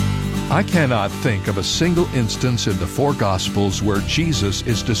I cannot think of a single instance in the four Gospels where Jesus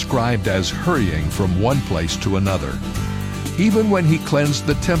is described as hurrying from one place to another. Even when he cleansed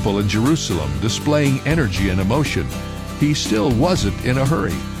the temple in Jerusalem, displaying energy and emotion, he still wasn't in a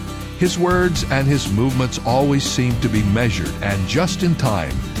hurry. His words and his movements always seemed to be measured and just in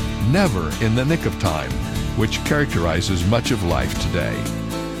time, never in the nick of time, which characterizes much of life today.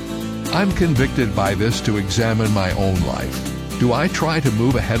 I'm convicted by this to examine my own life. Do I try to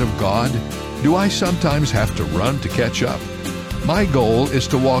move ahead of God? Do I sometimes have to run to catch up? My goal is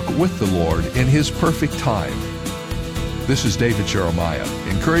to walk with the Lord in His perfect time. This is David Jeremiah,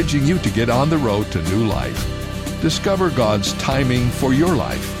 encouraging you to get on the road to new life. Discover God's timing for your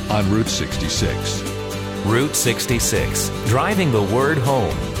life on Route 66. Route 66, driving the word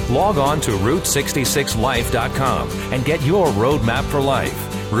home. Log on to Route66Life.com and get your roadmap for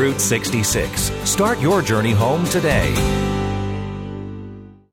life. Route 66. Start your journey home today.